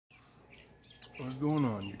What's going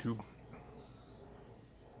on, YouTube?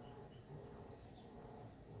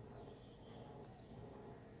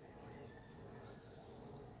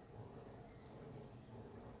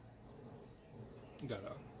 Got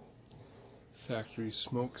a factory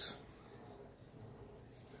smokes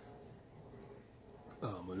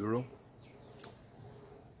Maduro.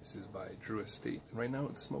 This is by Drew Estate. Right now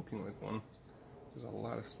it's smoking like one. There's a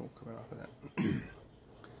lot of smoke coming off of that.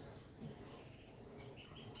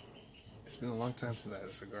 It's been a long time since I had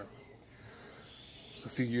a cigar, so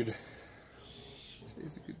figured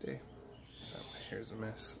today's a good day. So my hair's a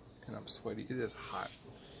mess and I'm sweaty. It is hot.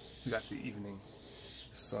 We got the evening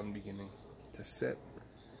sun beginning to set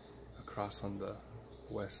across on the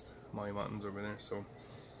west Maui Mountains over there, so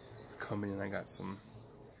it's coming in. I got some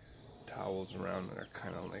towels around that are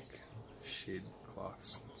kind of like shade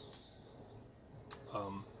cloths.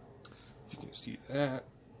 If you can see that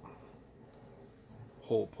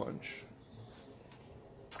hole punch.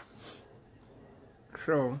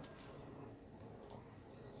 So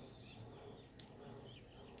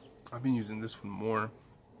I've been using this one more.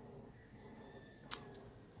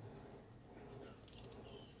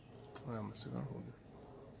 I have my cigar holder.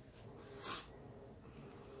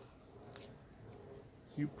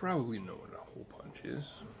 You probably know what a hole punch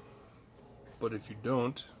is, but if you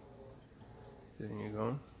don't, there you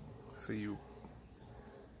go. So you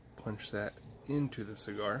punch that into the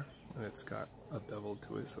cigar, and it's got a bevel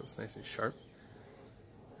to it, so it's nice and sharp.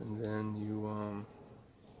 And then you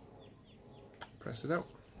press it out.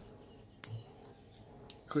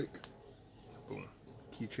 Click. Boom.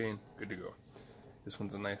 Keychain. Good to go. This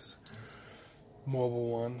one's a nice mobile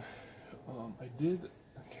one. I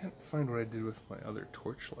can't find what I did with my other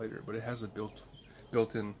torch lighter, but it has a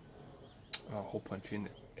built-in hole punch in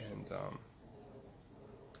it, and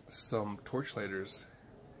some torch lighters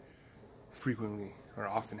frequently or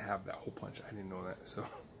often have that hole punch. I didn't know that, so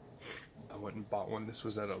I went and bought one. This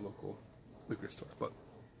was at a local liquor store, but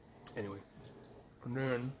anyway. And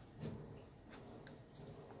then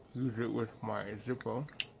use it with my Zippo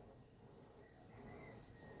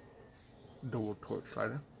double torch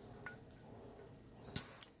lighter.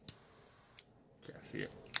 Can't see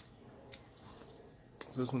it.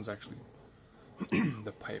 So this one's actually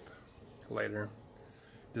the pipe lighter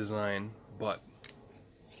design, but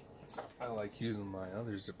I like using my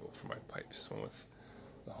other Zippo for my pipes. One with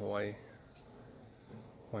the Hawaiian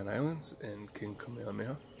Islands and King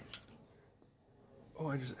Kamehameha. Oh,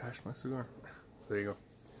 I just ashed my cigar. So there you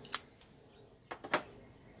go.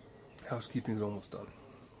 Housekeeping is almost done.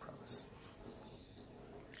 Promise.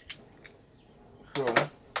 So,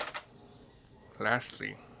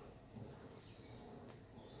 lastly,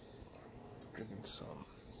 drinking some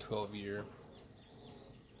 12-year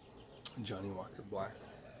Johnny Walker Black.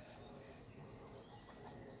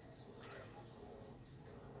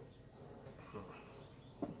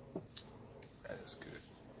 That is good.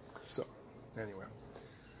 So, anyway,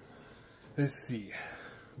 let's see.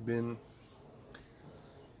 Been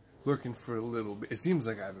lurking for a little bit. It seems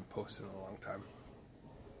like I haven't posted in a long time.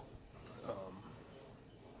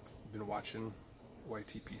 Been watching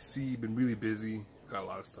YTPC, been really busy, got a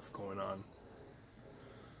lot of stuff going on.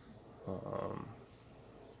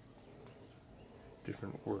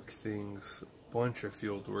 Different work things, bunch of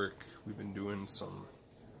field work. We've been doing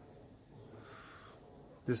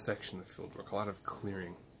this section of field work, a lot of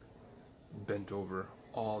clearing, bent over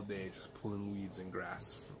all day, just pulling weeds and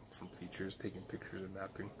grass from features, taking pictures and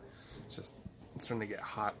mapping. It's starting to get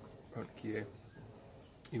hot out in Kia,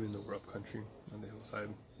 even though we're up country on the hillside.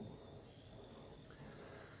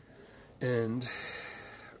 And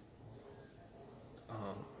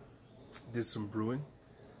did some brewing.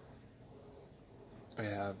 I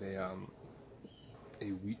have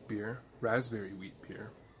a wheat beer, raspberry wheat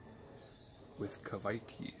beer with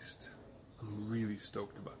Kavaik yeast. I'm really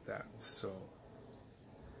stoked about that. So,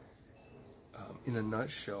 in a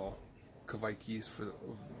nutshell, Kavaik yeast, for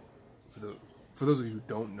those of you who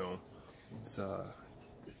don't know, it's I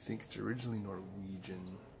think it's originally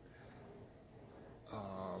Norwegian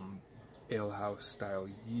alehouse style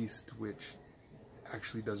yeast, which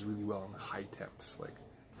actually does really well on high temps. Like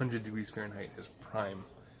 100 degrees Fahrenheit is prime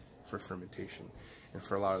for fermentation, and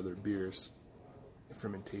for a lot of their beers,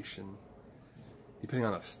 fermentation, depending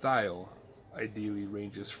on the style, ideally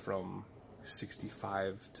ranges from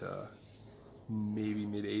 65 to maybe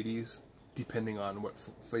mid 80s, depending on what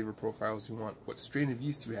flavor profiles you want, what strain of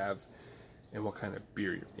yeast you have, and what kind of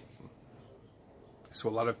beer you're making. So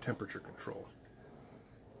a lot of temperature control.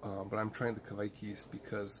 But I'm trying the Kavaik yeast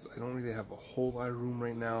because I don't really have a whole lot of room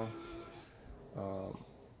right now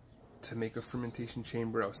to make a fermentation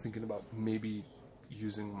chamber. I was thinking about maybe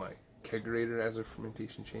using my kegerator as a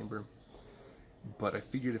fermentation chamber. But I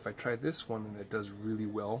figured if I try this one and it does really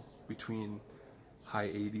well between high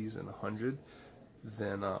 80s and 100,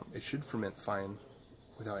 then it should ferment fine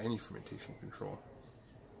without any fermentation control.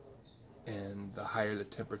 And the higher the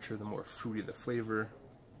temperature, the more fruity the flavor,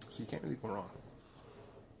 so you can't really go wrong.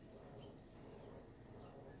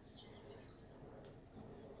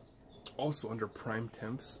 Also, under prime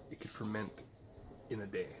temps, it could ferment in a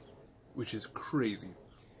day, which is crazy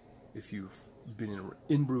if you've been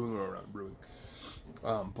in brewing or around brewing.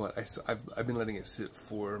 But I've been letting it sit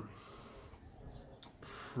for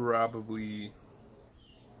probably,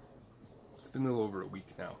 it's been a little over a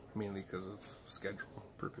week now, mainly because of schedule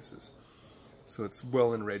purposes. So it's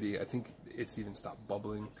well and ready. I think it's even stopped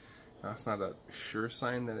bubbling. That's not a sure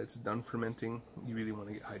sign that it's done fermenting. You really want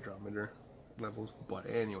to get hydrometer levels, but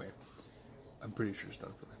anyway, I'm pretty sure it's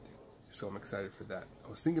done fermenting. So I'm excited for that. I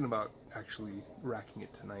was thinking about actually racking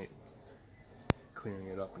it tonight, clearing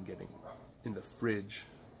it up and getting it in the fridge,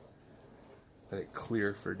 let it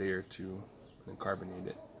clear for a day or two, and then carbonate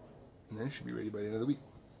it, and then it should be ready by the end of the week.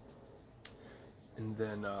 And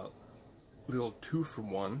then little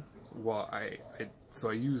 2-for-1. Well, I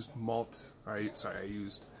used malt. I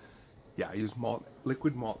used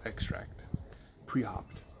liquid malt extract,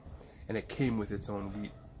 pre-hopped, and it came with its own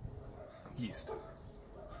wheat yeast.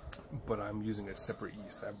 But I'm using a separate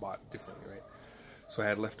yeast that I bought differently, right? So I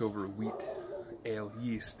had leftover wheat ale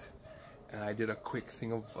yeast, and I did a quick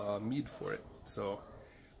thing of mead for it. So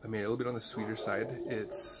I made it a little bit on the sweeter side.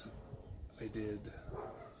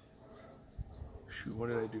 What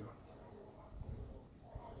did I do?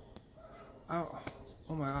 Oh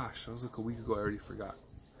my gosh, that was like a week ago, I already forgot.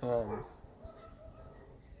 I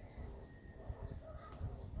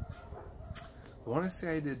want to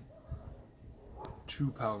say I did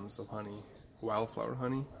 2 pounds of honey, wildflower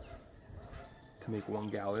honey, to make 1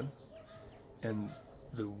 gallon. And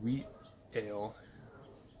the wheat ale,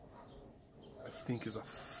 I think, is a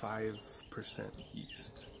 5%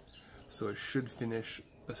 yeast. So it should finish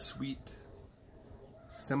a sweet,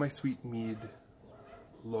 semi-sweet mead,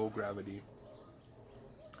 low gravity,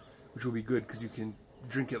 which will be good because you can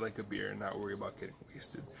drink it like a beer and not worry about getting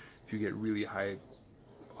wasted. If you get really high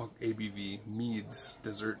ABV meads,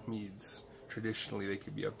 dessert meads, traditionally they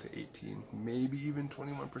could be up to 18, maybe even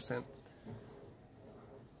 21%.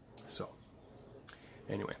 So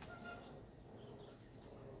anyway,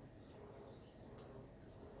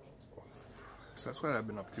 so that's what I've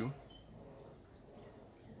been up to.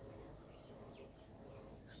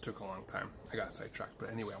 It took a long time. I got sidetracked, but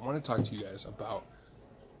anyway, I want to talk to you guys about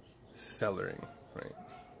cellaring, right?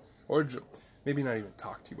 Or maybe not even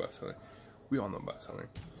talk to you about cellaring. We all know about cellaring,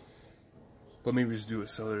 but maybe just do a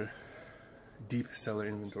deep cellar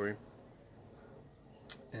inventory.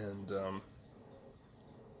 And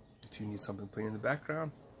if you need something playing in the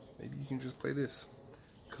background, maybe you can just play this,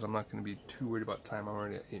 because I'm not going to be too worried about time. I'm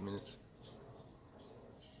already at 8 minutes.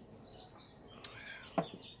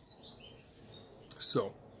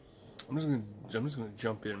 So I'm just gonna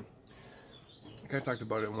jump in. Like I talked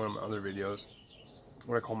about it in one of my other videos.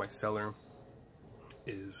 What I call my cellar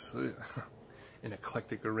is an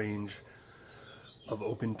eclectic range of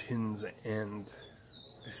open tins and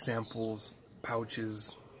samples,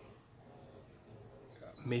 pouches,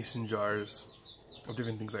 mason jars of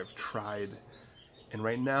different things I've tried. And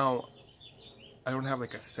right now, I don't have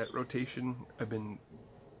like a set rotation.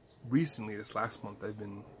 Recently, this last month, I've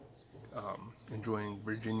been enjoying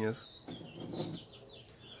Virginias.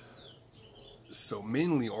 So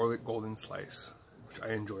mainly Orlick Golden Slice, which I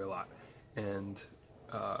enjoy a lot, and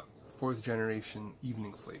 4th generation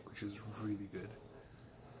Evening Flake, which is really good,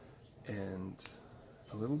 and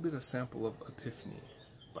a little bit of sample of Epiphany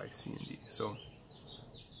by C&D. So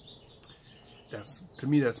to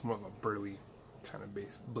me that's more of a burley kind of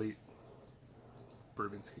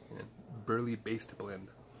bourbon's kicking in, burley based blend.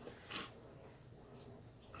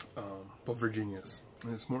 But Virginias.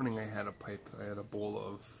 And this morning I had a bowl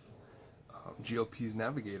of GLP's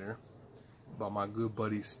Navigator by my good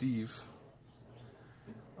buddy Steve.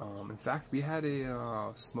 In fact, we had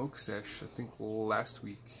a smoke sesh, I think last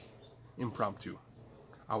week, impromptu.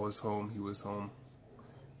 I was home, he was home.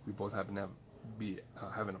 We both happened to be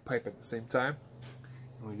having a pipe at the same time,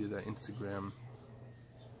 and we did an Instagram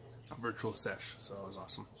virtual sesh, so that was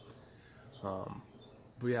awesome.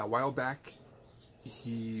 But yeah, a while back,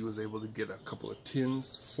 he was able to get a couple of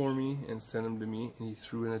tins for me and send them to me, and he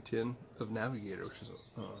threw in a tin of Navigator, which is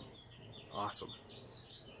awesome.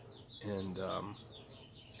 And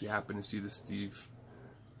if you happen to see this, Steve,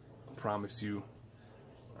 I promise you,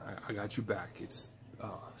 I got you back. It's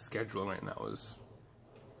schedule right now is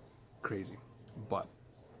crazy, but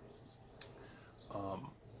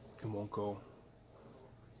It won't go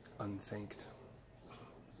unthanked.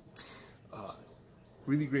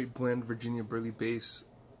 Really great blend, Virginia Burley base,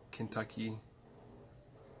 Kentucky,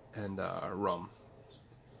 and rum.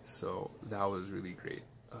 So that was really great.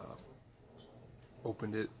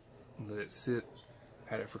 Opened it, let it sit,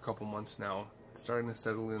 had it for a couple months now. It's starting to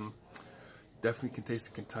settle in. Definitely can taste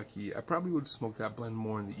the Kentucky. I probably would smoke that blend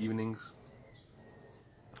more in the evenings.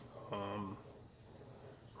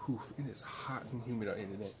 It is hot and humid out here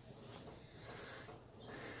today.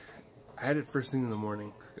 I had it first thing in the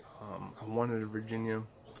morning. I wanted a Virginia,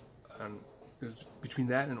 and it was between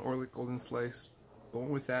that and Orlick Golden Slice. But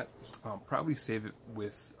went with that. Probably save it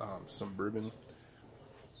with some bourbon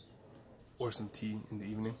or some tea in the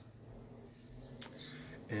evening.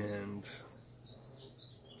 And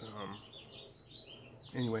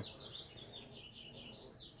anyway,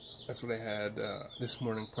 that's what I had this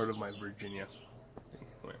morning, part of my Virginia thing.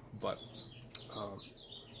 Anyway, but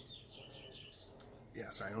yeah,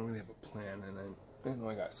 sorry, I don't really have a plan, and I know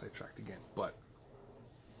I got sidetracked again, but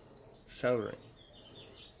cellaring,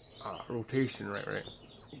 rotation, right.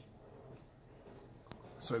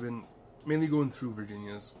 So I've been mainly going through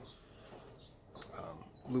Virginias,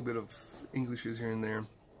 a little bit of Englishes here and there,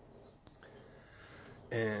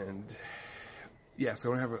 and yeah,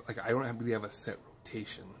 so I don't really have a set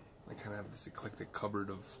rotation. I kind of have this eclectic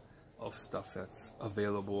cupboard of stuff that's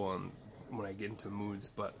available and when I get into moods,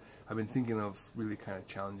 but I've been thinking of really kind of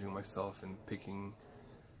challenging myself and picking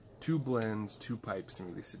 2 blends, 2 pipes, and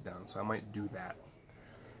really sit down. So I might do that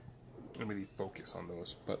and really focus on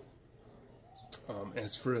those. But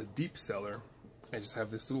as for a deep cellar, I just have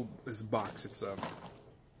this box. It's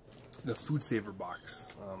the Food Saver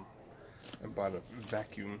box. I bought a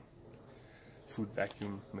food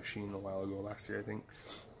vacuum machine a while ago, last year I think,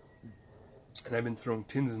 and I've been throwing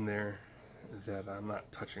tins in there that I'm not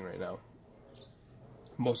touching right now.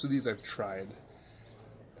 Most of these I've tried.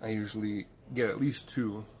 I usually get at least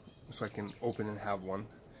 2 so I can open and have one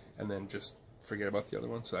and then just forget about the other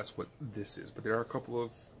one. So that's what this is. But there are a couple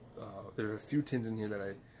of there are a few tins in here that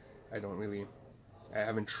I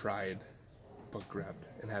haven't tried but grabbed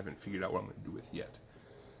and haven't figured out what I'm going to do with yet.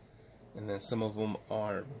 And then some of them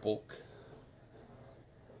are bulk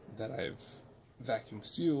that I've vacuum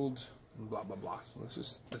sealed and blah blah blah. So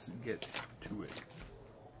let's get to it.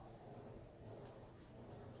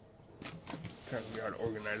 Kind of hard to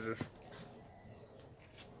organize this.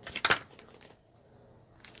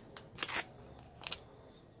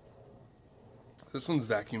 This one's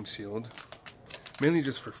vacuum sealed, mainly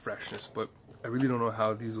just for freshness, but I really don't know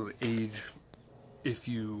how these will age if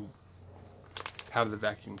you have the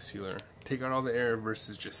vacuum sealer. Take out all the air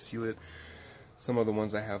versus just seal it. Some of the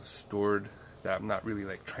ones I have stored that I'm not really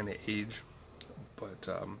like trying to age, but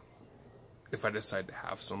if I decide to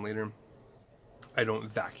have some later, I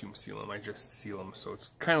don't vacuum seal them, I just seal them. So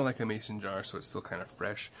it's kind of like a mason jar, so it's still kind of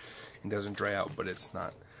fresh and doesn't dry out, but it's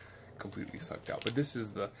not completely sucked out. But this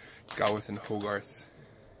is the Gawith and Hogarth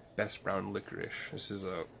Best Brown Licorice. This is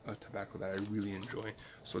a tobacco that I really enjoy.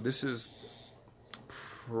 So this is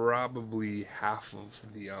probably half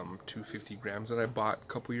of the 250 grams that I bought a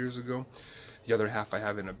couple years ago. The other half I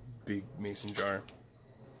have in a big mason jar.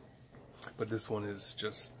 But this one is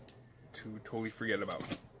just to totally forget about.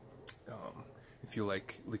 If you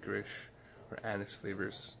like licorice or anise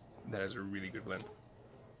flavors, that is a really good blend.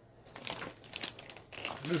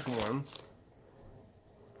 This one,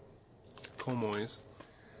 Comoys.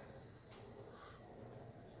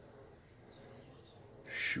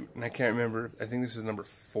 Shoot, and I can't remember. I think this is number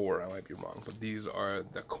 4. I might be wrong, but these are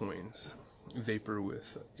the coins. Vapor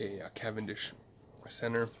with a Cavendish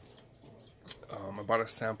center. I bought a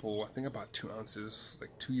sample. I think about 2 ounces,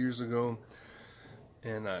 like 2 years ago.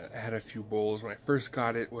 And I had a few bowls. When I first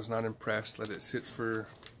got it, was not impressed. Let it sit for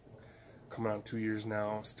coming on 2 years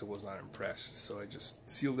now. Still was not impressed. So I just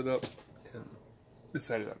sealed it up and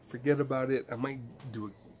decided I'd forget about it. I might do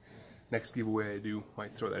a next giveaway I do.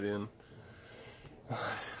 Might throw that in.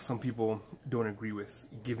 Some people don't agree with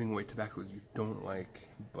giving away tobaccos you don't like,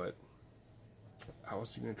 but how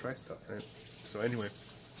else are you gonna try stuff, right? So anyway,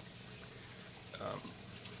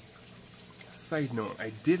 side note,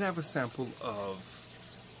 I did have a sample of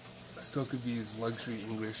Stokkevie's Luxury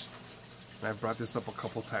English, and I brought this up a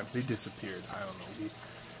couple times. They disappeared. I don't know.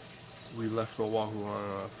 We left for Oahu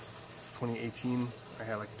on 2018. I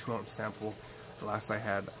had like a 2 ounce sample. The last I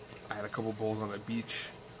had a couple bowls on the beach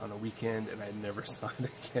on a weekend, and I never saw it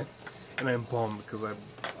again. And I'm bummed because I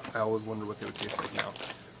always wonder what they would taste like now.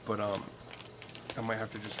 But I might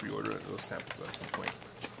have to just reorder those samples at some point.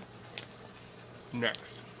 Next,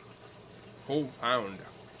 whole pound.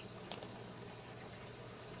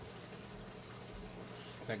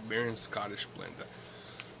 McBaron Scottish blend,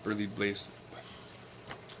 early based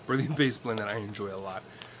blend that I enjoy a lot.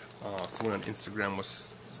 Someone on Instagram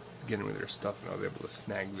was getting with their stuff, and I was able to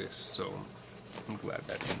snag this, so I'm glad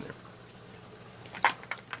that's in there.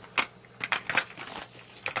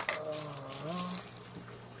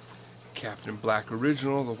 Captain Black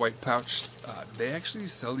Original, the white pouch. They actually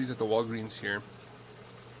sell these at the Walgreens here,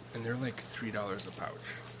 and they're like $3 a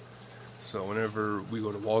pouch. So whenever we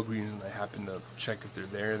go to Walgreens and I happen to check if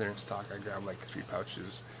they're in stock, I grab like 3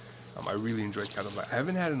 pouches. I really enjoy Captain Black. I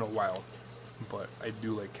haven't had it in a while, but I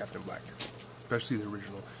do like Captain Black, especially the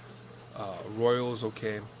original. Royal is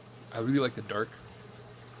okay. I really like the dark,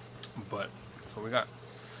 but that's what we got.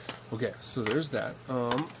 Okay, so there's that.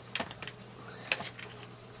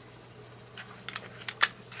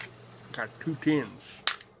 Got 2 tins.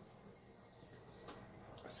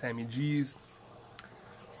 Sammy G's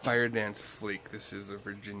Fire Dance Flake. This is a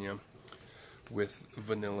Virginia with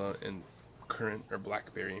vanilla and currant or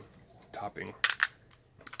blackberry topping.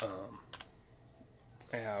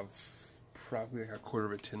 I have probably like a quarter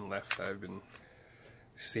of a tin left that I've been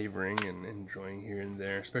savoring and enjoying here and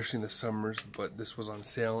there, especially in the summers, but this was on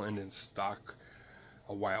sale and in stock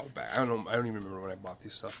a while back. I don't even remember when I bought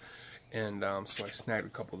these stuff. And so I snagged a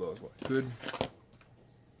couple of those while I could.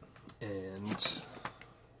 And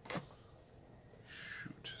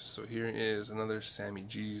shoot. So here is another Sammy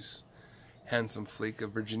G's Handsome Flake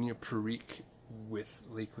of Virginia Perique with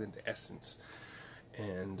Lakeland Essence.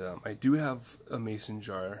 And I do have a mason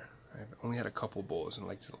jar. I've only had a couple bowls and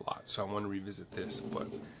liked it a lot, so I want to revisit this. But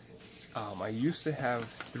I used to have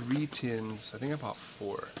 3 tins. I think I bought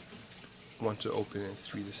 4. 1 to open and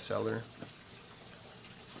 3 to cellar.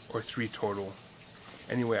 Or 3 total.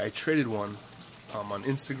 Anyway, I traded one on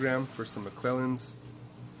Instagram for some McClellans.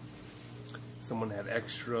 Someone had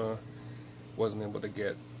extra, wasn't able to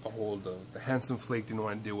get a hold of the Handsome Flake, didn't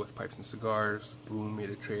want to deal with pipes and cigars. Boom, made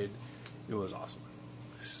a trade. It was awesome.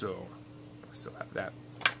 So, I still have that.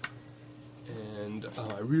 And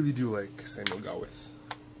I really do like Samuel Gawith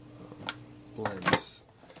blends.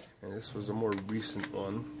 And this was a more recent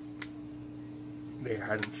one they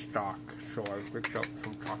had in stock, so I picked up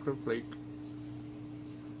some chocolate flake.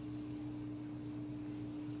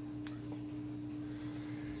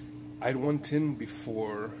 I had 1 tin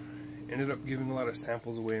before, ended up giving a lot of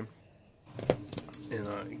samples away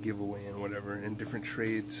and giveaway and whatever in different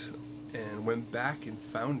trades, and went back and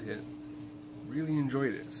found it, really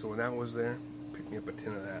enjoyed it. So when that was there, picked me up a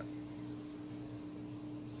tin of that.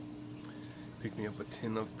 Picked me up a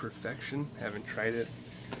tin of Perfection, haven't tried it.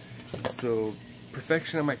 So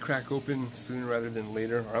Perfection I might crack open sooner rather than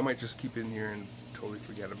later, or I might just keep it in here and totally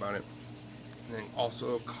forget about it. And then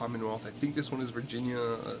also Commonwealth, I think this one is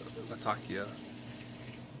Virginia Latakia,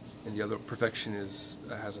 and the other Perfection has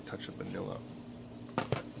a touch of vanilla.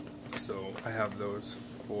 So I have those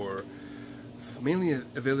for mainly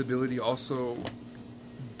availability. Also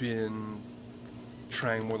been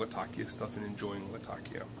trying more Latakia stuff and enjoying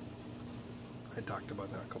Latakia. I talked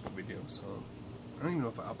about that in a couple videos. I don't even know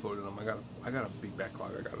if I uploaded them. I got a big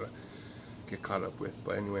backlog I gotta get caught up with.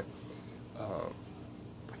 But anyway,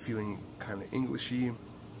 feeling kind of Englishy,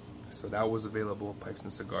 so that was available. Pipes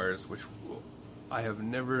and Cigars, which I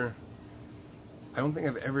don't think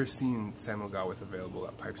I've ever seen Samuel Gawith available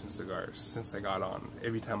at Pipes and Cigars since I got on.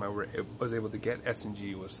 Every time I was able to get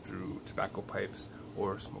S&G was through Tobacco Pipes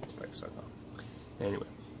or SmokePipes.com. Anyway,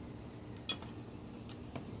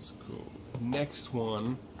 let's go. Next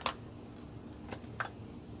one.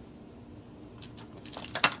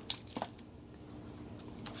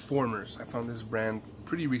 Formers. I found this brand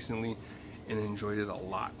pretty recently and enjoyed it a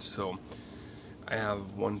lot. So I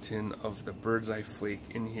have 1 tin of the Bird's Eye Flake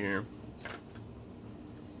in here.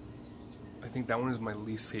 I think that one is my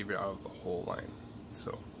least favorite out of the whole line.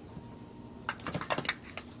 So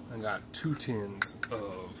I got 2 tins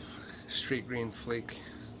of Straight Grain Flake.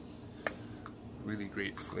 Really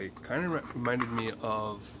great flake. Kind of reminded me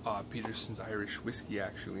of Peterson's Irish Whiskey,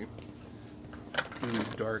 actually. Really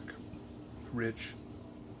dark, rich,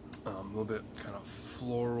 a little bit kind of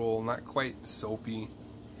floral, not quite soapy,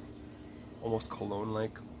 almost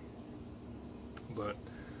cologne-like, but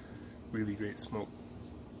really great smoke.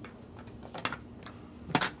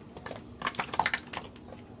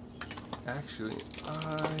 Actually,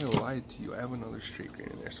 I lied to you. I have another straight grain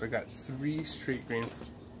in there. So I got 3 straight grain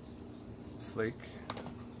flake.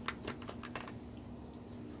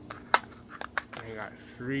 I got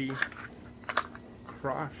 3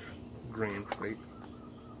 cross grain flake.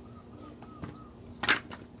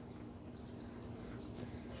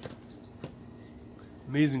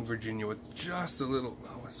 Amazing Virginia with just a little,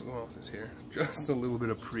 what's going on with this here? Just a little bit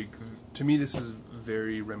of Perique. To me, this is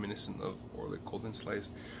very reminiscent of Orlick Golden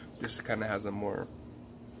Sliced. This kind of has a more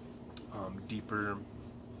deeper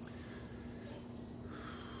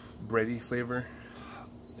bready flavor.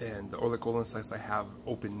 And the Orlick Golden Slice I have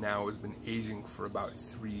open now has been aging for about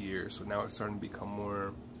 3 years, so now it's starting to become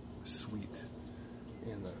more sweet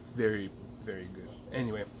and very, very good.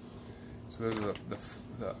 Anyway, so those are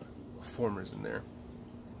the formers in there.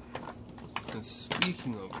 And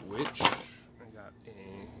speaking of which, I got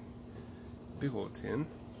a big old tin.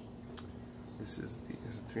 This is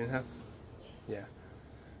it 3.5? Yeah,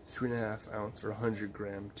 3.5 ounce or 100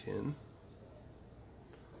 gram tin.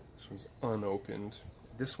 This one's unopened.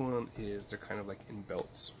 This one is, they're kind of like in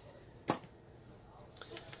belts.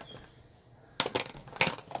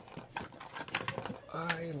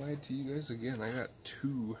 I lied to you guys again. I got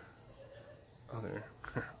 2 other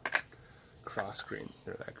cross grain.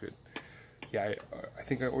 They're that good. Yeah, I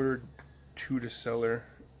think I ordered 2 to Cellar,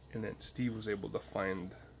 and then Steve was able to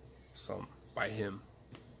find some by him.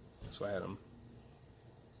 So I had him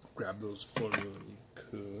grab those for me when he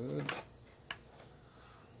could.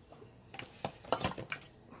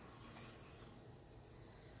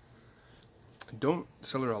 I don't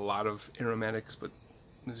cellar a lot of aromatics, but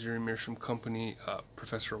the Zuri Meerschaum company,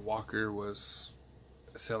 Professor Walker was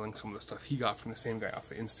selling some of the stuff he got from the same guy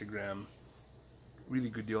off of Instagram. Really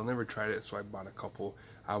good deal. Never tried it, so I bought a couple.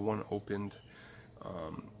 I have one opened.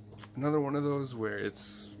 Another one of those where it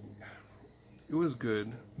was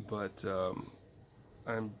good, but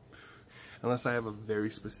unless I have a very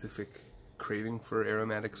specific craving for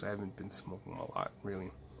aromatics, I haven't been smoking a lot, really.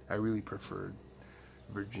 I really preferred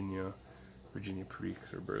Virginia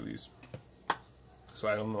Periques or Burleys. So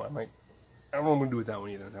I don't know. I don't know what I'm gonna do with that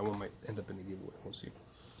one either. That one might end up in a giveaway. We'll see.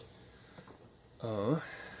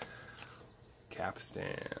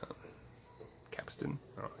 Capstan.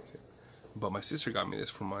 I don't know. But my sister got me this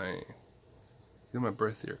for either my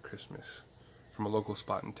birthday or Christmas, from a local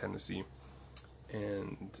spot in Tennessee,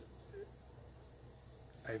 and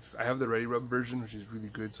I have the Ready Rub version, which is really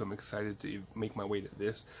good. So I'm excited to make my way to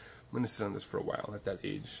this. I'm gonna sit on this for a while at that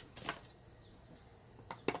age.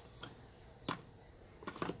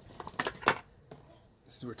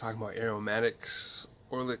 We're talking about aromatics,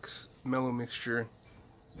 Orlick's mellow mixture.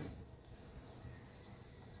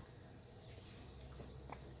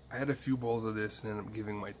 I had a few bowls of this and ended up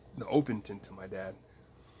giving the open tin to my dad.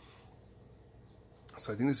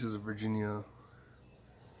 So I think this is a Virginia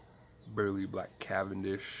Burley Black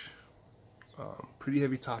Cavendish. Pretty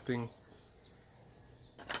heavy topping.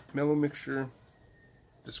 Mellow mixture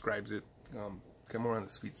describes it. Kind more on the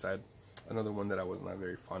sweet side. Another one that I was not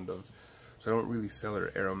very fond of. So I don't really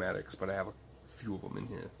cellar aromatics, but I have a few of them in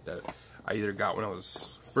here that I either got when I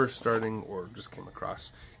was first starting or just came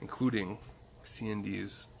across, including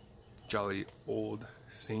C&D's Jolly Old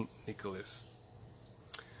St. Nicholas.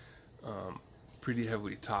 Pretty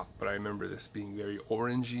heavily topped, but I remember this being very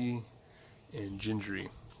orangey and gingery,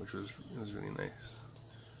 which was really nice.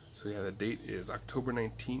 So yeah, the date is October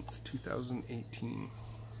 19th, 2018.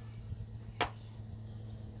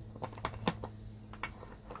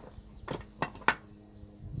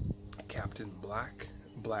 Captain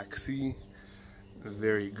Black Sea,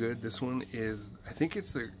 very good. This one is, I think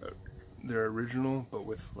it's their original, but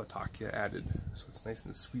with Latakia added, so it's nice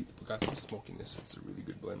and sweet, but got some smokiness. It's a really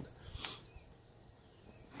good blend.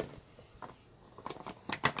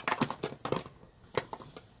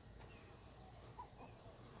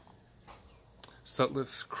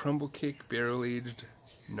 Sutliff's Crumble Cake Barrel Aged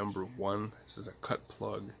 #1. This is a cut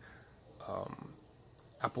plug.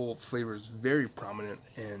 Apple flavor is very prominent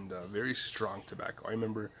and very strong tobacco. I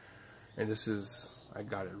remember, and I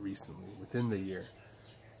got it recently, within the year,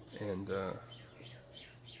 and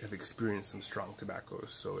have experienced some strong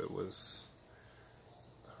tobaccos, so it was,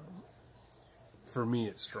 for me,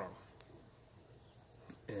 it's strong.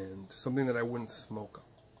 And something that I wouldn't smoke,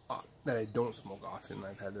 that I don't smoke often.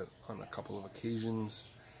 I've had it on a couple of occasions.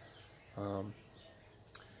 You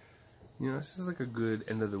know, this is like a good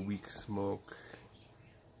end of the week smoke.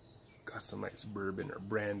 Got some nice bourbon or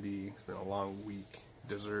brandy. It's been a long week.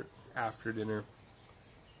 Dessert after dinner.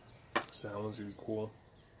 So that one's really cool.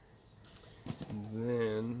 And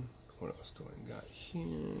then, what else do I got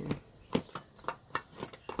here?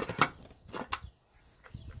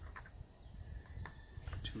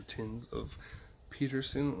 Two tins of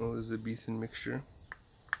Peterson Elizabethan mixture.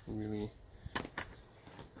 Really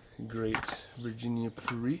great Virginia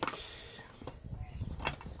Perique.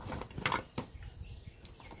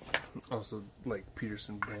 Also, like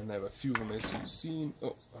Peterson brand, I have a few of them as you've seen.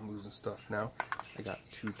 Oh, I'm losing stuff now. I got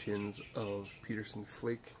 2 tins of Peterson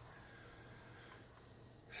Flake.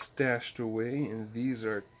 stashed away, and these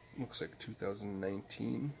are, looks like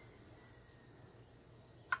 2019.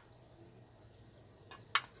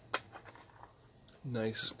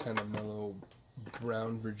 Nice kind of mellow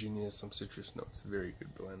brown Virginia, some citrus notes, very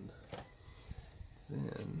good blend.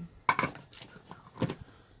 Then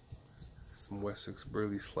some Wessex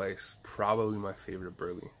Burley Slice, probably my favorite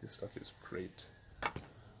Burley. This stuff is great.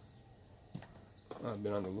 I've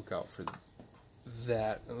been on the lookout for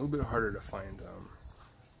that. A little bit harder to find.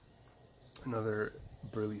 Another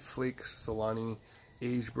Burley Flakes, Solani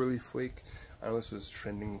aged Burley Flake. I know this was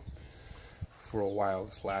trending for a while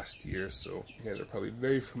this last year, so you guys are probably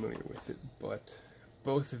very familiar with it, but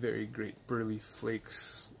both very great Burley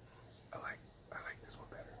Flakes. I like this one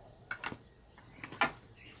better.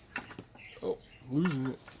 Oh, losing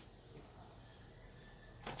it.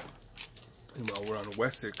 And while we're on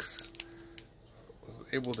Wessex, I was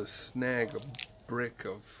able to snag a brick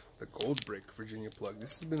of the Gold Brick Virginia Plug.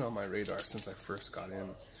 This has been on my radar since I first got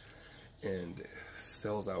in, and it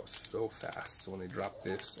sells out so fast. So when they dropped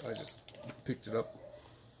this, I just picked it up.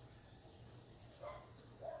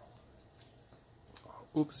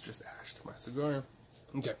 Oops, just ashed my cigar.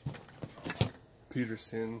 Okay.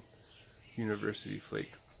 Peterson University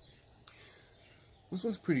Flake. This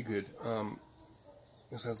one's pretty good.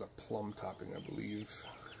 This has a plum topping, I believe.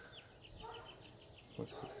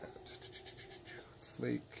 What's that?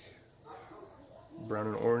 Flake. Brown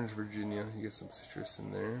and orange Virginia. You get some citrus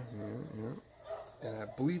in there. Yeah. And I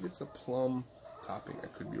believe it's a plum topping. I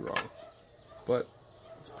could be wrong, but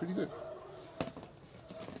it's pretty good.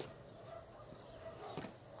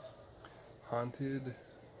 Haunted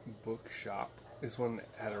Bookshop. This one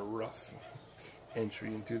had a rough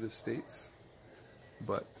entry into the States,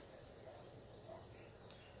 but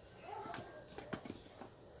I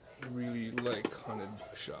really like Haunted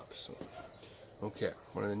Bookshop. So, okay,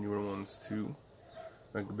 one of the newer ones too.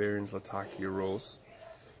 Like Baron's Latakia rolls.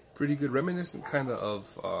 Pretty good, reminiscent kind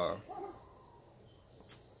of a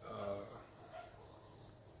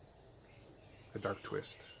Dark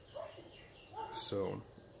Twist. So,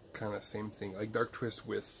 kind of same thing, like Dark Twist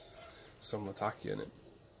with some Latakia in it.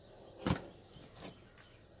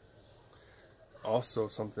 Also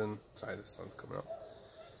something, sorry, the sun's coming up.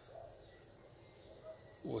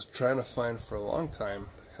 Was trying to find for a long time,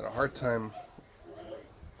 had a hard time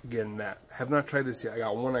getting that. Have not tried this yet. I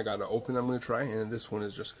got one I got to open I'm going to try, and this one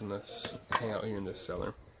is just going to hang out here in this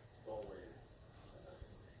cellar.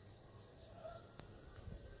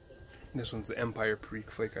 This one's the Empire Perique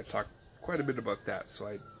Flake. I talked quite a bit about that, so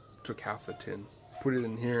I took half the tin, put it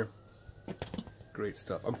in here. Great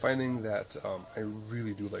stuff. I'm finding that I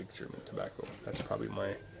really do like German tobacco. That's probably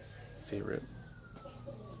my favorite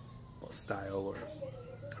style or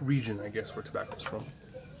region, I guess, where tobacco's from.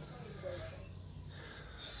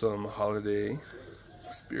 Some holiday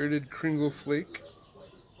Spirited Kringle Flake,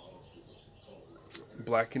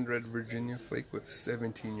 Black and Red Virginia Flake with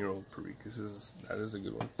 17-year-old Perique. That is a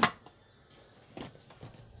good one.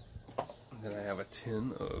 And then I have a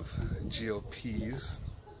tin of GLPs,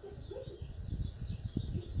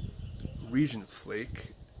 Regent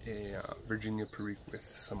Flake, a Virginia Perique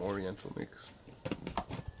with some Oriental mix.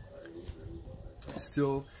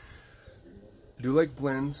 Still do like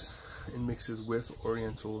blends and mixes with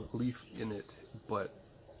Oriental leaf in it, but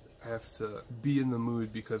I have to be in the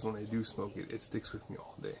mood because when I do smoke it, it sticks with me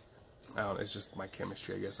all day. I don't know, it's just my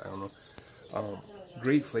chemistry, I guess. I don't know.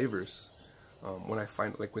 Great flavors. When I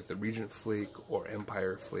find, like with the Regent Flake or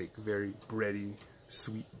Empire Flake, very bready,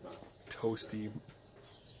 sweet, toasty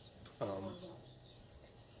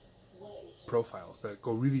profiles that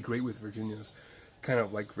go really great with Virginias, kind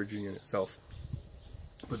of like Virginia in itself,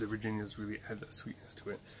 but the Virginias really add that sweetness to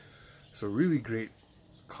it. So really great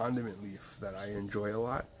condiment leaf that I enjoy a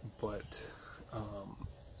lot, but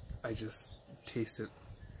I just taste it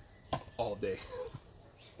all day.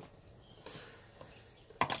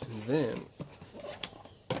 And then,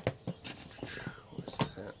 where's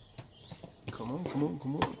this at? Come on.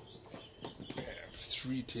 I have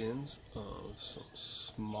 3 tins of some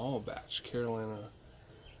small batch Carolina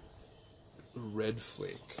Red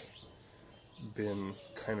Flake. Been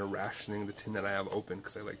kind of rationing the tin that I have open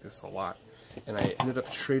because I like this a lot, and I ended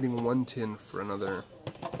up trading 1 tin for another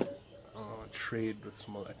trade with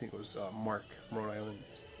some, I think it was Mark, Rhode Island,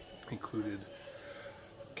 included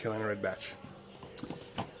Carolina Red Batch.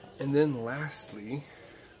 And then lastly,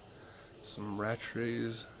 some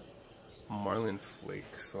Rattray's Marlin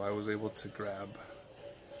Flake. So I was able to grab,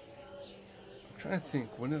 I'm trying to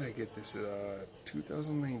think, when did I get this?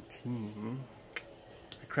 2019.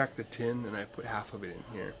 I cracked the tin and I put half of it in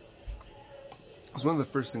here. It was one of the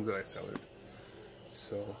first things that I cellared.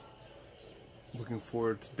 So looking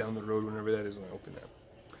forward to down the road, whenever that is, when I open that.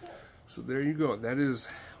 So there you go. That is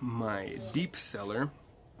my deep cellar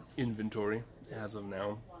inventory as of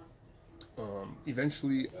now.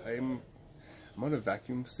 Eventually, I'm out of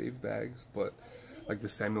vacuum safe bags, but like the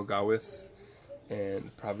Samuel Gawith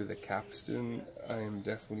and probably the Capstan, I'm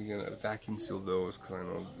definitely gonna vacuum seal those, because I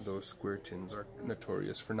know those square tins are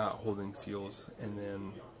notorious for not holding seals and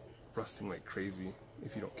then rusting like crazy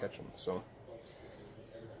if you don't catch them. So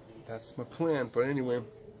that's my plan. But anyway,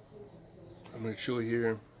 I'm gonna chill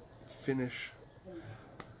here, finish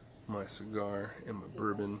my cigar and my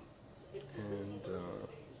bourbon, and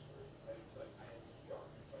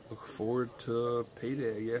look forward to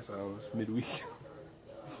payday, I guess. I don't know, it's midweek.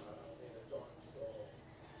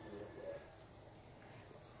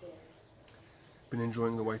 Been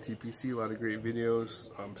enjoying the YTPC, a lot of great videos.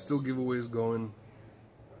 Still giveaways going.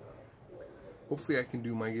 Hopefully I can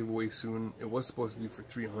do my giveaway soon. It was supposed to be for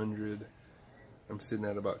 300. I'm sitting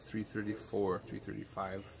at about 334,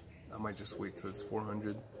 335. I might just wait till it's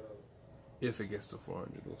 400. If it gets to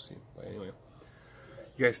 400, we'll see. But anyway,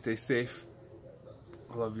 you guys stay safe.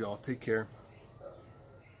 I love y'all. Take care.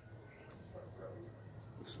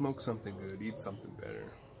 Smoke something good. Eat something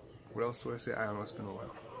better. What else do I say? I don't know. It's been a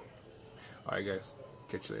while. Alright guys,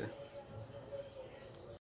 catch you later.